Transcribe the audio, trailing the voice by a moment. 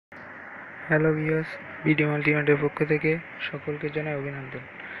Hello viewers, BD মাল্টিমিডিয়ার পক্ষ থেকে সকলকে জানাই অভিনন্দন।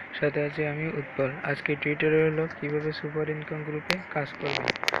 সাথে আছি আমি উৎপল। আজকে টিউটোরিয়াল হলো কীভাবে সুপার ইনকাম গ্রুপে কাজ করবেন।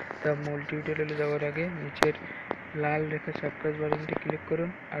 তা মূল টিউটোরিয়ালে যাওয়ার আগে নিচের লাল রেখা সাবস্ক্রাইব বাটনটি ক্লিক করুন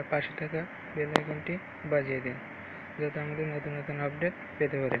আর পাশে থাকা বেল আইকনটি বাজিয়ে দিন, যাতে আমাদের নতুন নতুন আপডেট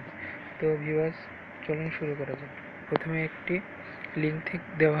পেতে পারেন। তো ভিউয়ার্স, চলুন শুরু করা যাক। প্রথমে একটি লিঙ্ক থেকে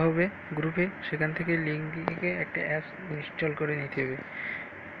দেওয়া হবে গ্রুপে, সেখান থেকে লিঙ্ক দিয়ে একটা অ্যাপস ইনস্টল করে নিতে হবে।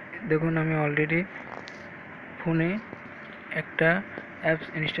 দেখুন, আমি অলরেডি ফোনে একটা অ্যাপস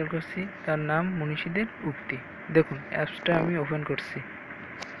ইনস্টল করছি, তার নাম মনীষীদের উক্তি। দেখুন, অ্যাপসটা আমি ওপেন করছি।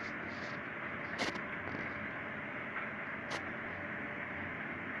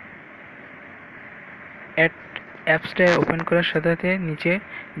 অ্যাপসটা ওপেন করার সাথে সাথে নিচে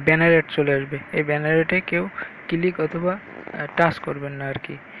ব্যানার অ্যাড চলে আসবে। এই ব্যানার অ্যাডে কেউ ক্লিক অথবা টাচ করবেন না আর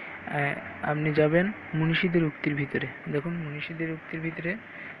কি। আপনি যাবেন মনীষীদের উক্তির ভিতরে। দেখুন, মনীষীদের উক্তির ভিতরে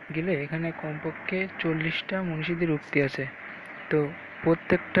গেলে এখানে কমপক্ষে 40টা মনীষীদের উক্তি আছে। তো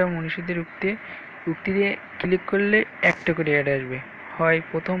প্রত্যেকটা মনীষীদের উক্তি দিয়ে ক্লিক করলে একটা করে অ্যাড আসবে। হয়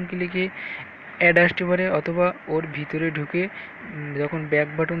প্রথম ক্লিকে অ্যাড আসতে পারে, অথবা ওর ভিতরে ঢুকে যখন ব্যাক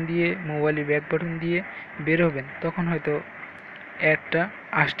বাটন দিয়ে মোবাইলে ব্যাক বাটন দিয়ে বের হবেন তখন হয়তো অ্যাডটা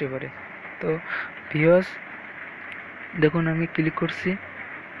আসতে পারে। তো ভিউয়ার্স, দেখুন আমি ক্লিক করছি।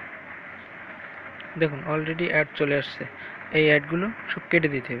 দেখুন অলরেডি অ্যাড চলে আসছে। এই অ্যাডগুলো সব কেটে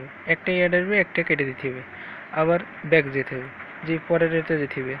দিতে হবে। একটাই অ্যাড আসবে, একটা কেটে দিতে হবে। আবার ব্যাক যেতে হবে, যে পরের এতে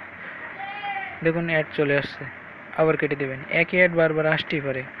যেতে হবে। দেখুন অ্যাড চলে আসছে, আবার কেটে দেবেন। একই অ্যাড বারবার আসতেই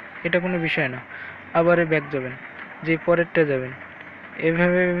পারে, এটা কোনো বিষয় না। আবার ব্যাক যাবেন, যে পরেরটা যাবেন।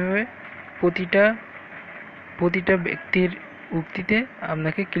 এভাবে এভাবে প্রতিটা প্রতিটা ব্যক্তির উক্তিতে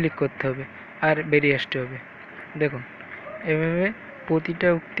আপনাকে ক্লিক করতে হবে আর বেরিয়ে আসতে হবে। দেখুন, এভাবে প্রতিটা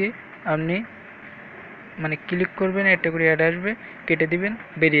উক্তি আপনি ক্লিক করবেন, একটা করে অ্যাড আসবে, কেটে দিবেন,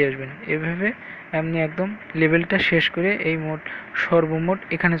 বেরিয়ে আসবেন। এভাবে আপনি একদম লেভেলটা শেষ করে এই সর্বমোট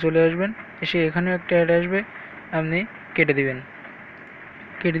এখানে চলে আসবেন। এসে এখানেও একটা অ্যাড আসবে, আপনি কেটে দিবেন,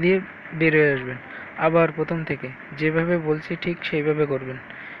 কেটে দিয়ে বের হয়ে আসবেন। আবার প্রথম থেকে যেভাবে বলছি ঠিক সেইভাবে করবেন।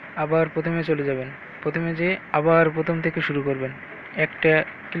 আবার প্রথমে চলে যাবেন, প্রথমে যেয়ে আবার প্রথম থেকে শুরু করবেন। একটা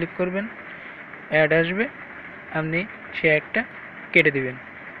ক্লিক করবেন, অ্যাড আসবে, আপনি সে অ্যাডটা কেটে দিবেন।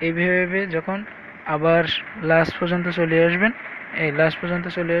 এইভাবে যখন আবার লাস্ট পর্যন্ত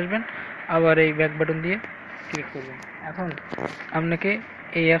চলে আসবেন, আবার এই ব্যাক বাটন দিয়ে ক্লিক করবেন। এখন আপনাকে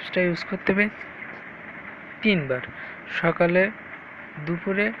এই অ্যাপসটা ইউজ করতে হবে 3বার, সকালে,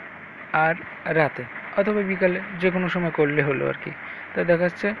 দুপুরে আর রাতে, অথবা বিকালে, যে কোনো সময় করলে হলো আর কি। তা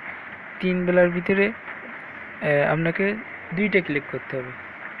দেখাচ্ছে 3 বেলার ভিতরে আপনাকে 2টা ক্লিক করতে হবে।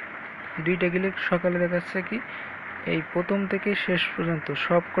 2টা ক্লিক সকালে দেখাচ্ছে কি এই প্রথম থেকে শেষ পর্যন্ত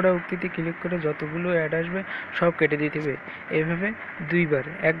সব কটা উক্তিতে ক্লিক করে যতগুলো অ্যাড আসবে সব কেটে দিতে হবে। এইভাবে 2বার,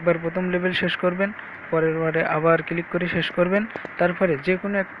 একবার প্রথম লেভেল শেষ করবেন, পরের বারে আবার ক্লিক করে শেষ করবেন। তারপরে যে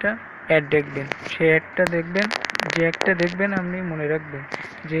কোনো একটা অ্যাড দেখবেন, সেই অ্যাডটা দেখবেন। যে একটা দেখবেন আপনি মনে রাখবেন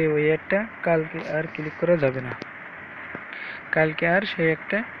যে ওই অ্যাডটা কালকে আর ক্লিক করা যাবে না, কালকে আর সেই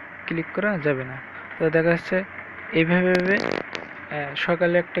একটা ক্লিক করা যাবে না। তো দেখা যাচ্ছে এইভাবে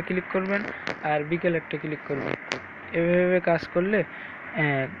সকালে একটা ক্লিক করবেন আর বিকেলে একটা ক্লিক করবেন। এভাবে কাজ করলে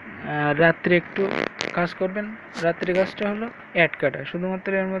রাত্রে একটু কাজ করবেন। রাত্রে কাজটা হলো অ্যাড কাটা, শুধুমাত্র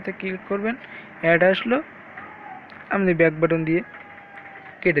এর মধ্যে ক্লিক করবেন, অ্যাড আসলো, আপনি ব্যাক বাটন দিয়ে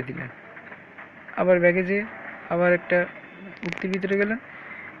কেটে দিলেন। আবার ব্যাকে যেয়ে আবার একটা উক্তির ভিতরে গেলেন,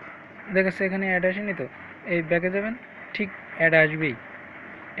 দেখাচ্ছে এখানে অ্যাড আসেনি, তো এই ব্যাকে যাবেন, ঠিক অ্যাড আসবেই,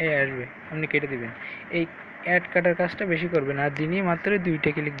 আসবে, আপনি কেটে দিবেন। এই অ্যাড কাটার কাজটা বেশি করবেন আর দিনে মাত্র 2টা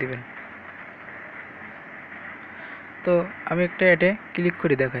ক্লিক দিবেন। তো আমি একটা অ্যাডে ক্লিক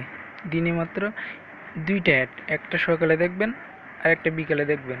করে দেখাই। দিনে মাত্র 2টা অ্যাড, একটা সকালে দেখবেন আর একটা বিকালে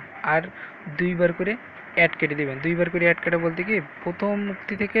দেখবেন। আর 2বার করে অ্যাড কেটে দিবেন। 2বার করে অ্যাড কাটা বলতে কি, প্রথম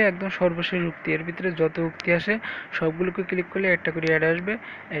উক্তি থেকে একদম সর্বশেষ উক্তি, এর ভিতরে যত উক্তি আসে সবগুলোকে ক্লিক করলে একটা করে অ্যাড আসবে,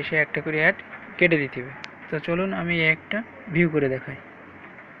 সে একটা করে অ্যাড কেটে দিতে হবে। তো চলুন আমি একটা ভিউ করে দেখাই।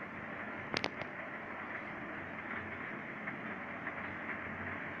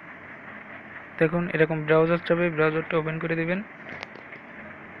 দেখুন এরকম ব্রাউজার চাপে ব্রাউজারটা ওপেন করে দিবেন।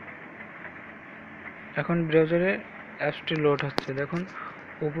 এখন ব্রাউজারে অ্যাপসটি লোড হচ্ছে। দেখুন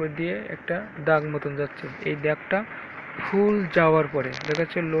উপর দিয়ে একটা দাগ মতন যাচ্ছে, এই দাগটা ফুল যাওয়ার পরে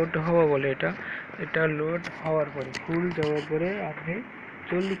দেখাচ্ছে লোড হওয়া বলে, এটা লোড হওয়ার পরে ফুল যাওয়ার পরে আপনি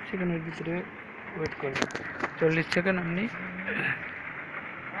 40 সেকেন্ডের ভিতরে ওয়েট করবেন। 40 সেকেন্ড আপনি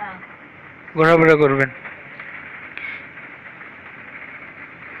ঘোরাফেরা করবেন।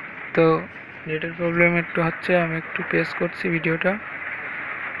 তো নেটের প্রবলেম একটু হচ্ছে, আমি একটু পেস করছি ভিডিওটা।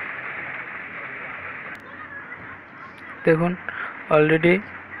 দেখুন অলরেডি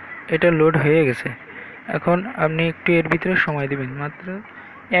এটা লোড হয়ে গেছে। এখন আপনি একটু এর ভিতরে সময় দিবেন, মাত্র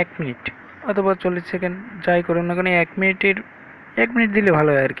 1 মিনিট অথবা 40 সেকেন্ড, যাই করুন না কেন 1 মিনিট দিলে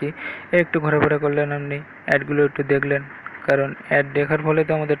ভালো হয় আর কি। একটু ঘোরাফেরা করলেন, আপনি অ্যাডগুলো একটু দেখলেন, কারণ অ্যাড দেখার ফলে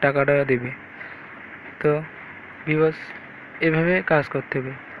তো আমাদের টাকাটা দেবে। তো ভিউয়ার্স, এভাবে কাজ করতে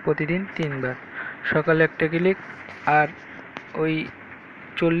হবে প্রতিদিন 3বার, সকালে একটা ক্লিক, আর ওই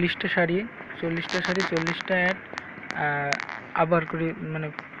 40টা শাড়ি 40টা অ্যাড আবার করে, মানে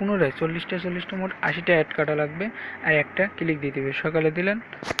পুনরায় 40টা মোট 80টা অ্যাড কাটা লাগবে, আর একটা ক্লিক দিতে হবে। সকালে দিলেন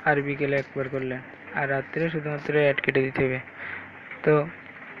আর বিকেলে একবার করলেন, আর রাত্রে শুধুমাত্র অ্যাড কেটে দিতে হবে। তো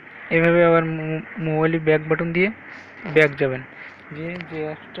এভাবে আবার মোবাইলে ব্যাক বাটন দিয়ে ব্যাক যাবেন, যে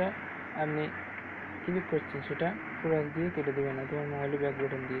অ্যাপসটা আপনি ক্লিক করছেন সেটা পুরো দিয়ে কেটে দেবেন, অথবা মোবাইলে ব্যাক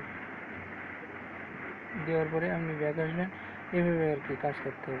বাটন দিয়ে দেওয়ার পরে আপনি ব্যাক আসবেন। এভাবে আর কি কাজ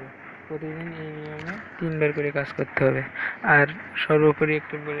করতে হবে, প্রতিদিন এই নিয়মে 3বার করে কাজ করতে হবে। আর সর্বোপরি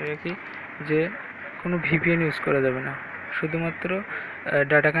একটু বলে রাখি যে কোনো ভিপিএন ইউজ করা যাবে না, শুধুমাত্র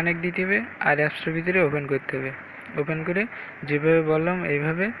ডাটা কানেক্ট দিতে হবে আর অ্যাপসটার ভিতরে ওপেন করতে হবে। ওপেন করে যেভাবে বললাম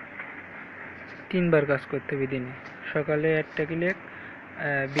এইভাবে 3বার কাজ করতে হবে দিনে, সকালে একটা ক্লিক,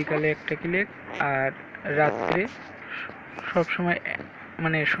 বিকালে একটা ক্লিক, আর রাত্রে সব সময়,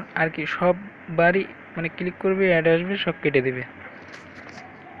 মানে আর কি সববারই, মানে ক্লিক করবে, অ্যাড আসবে, সব কেটে দেবে।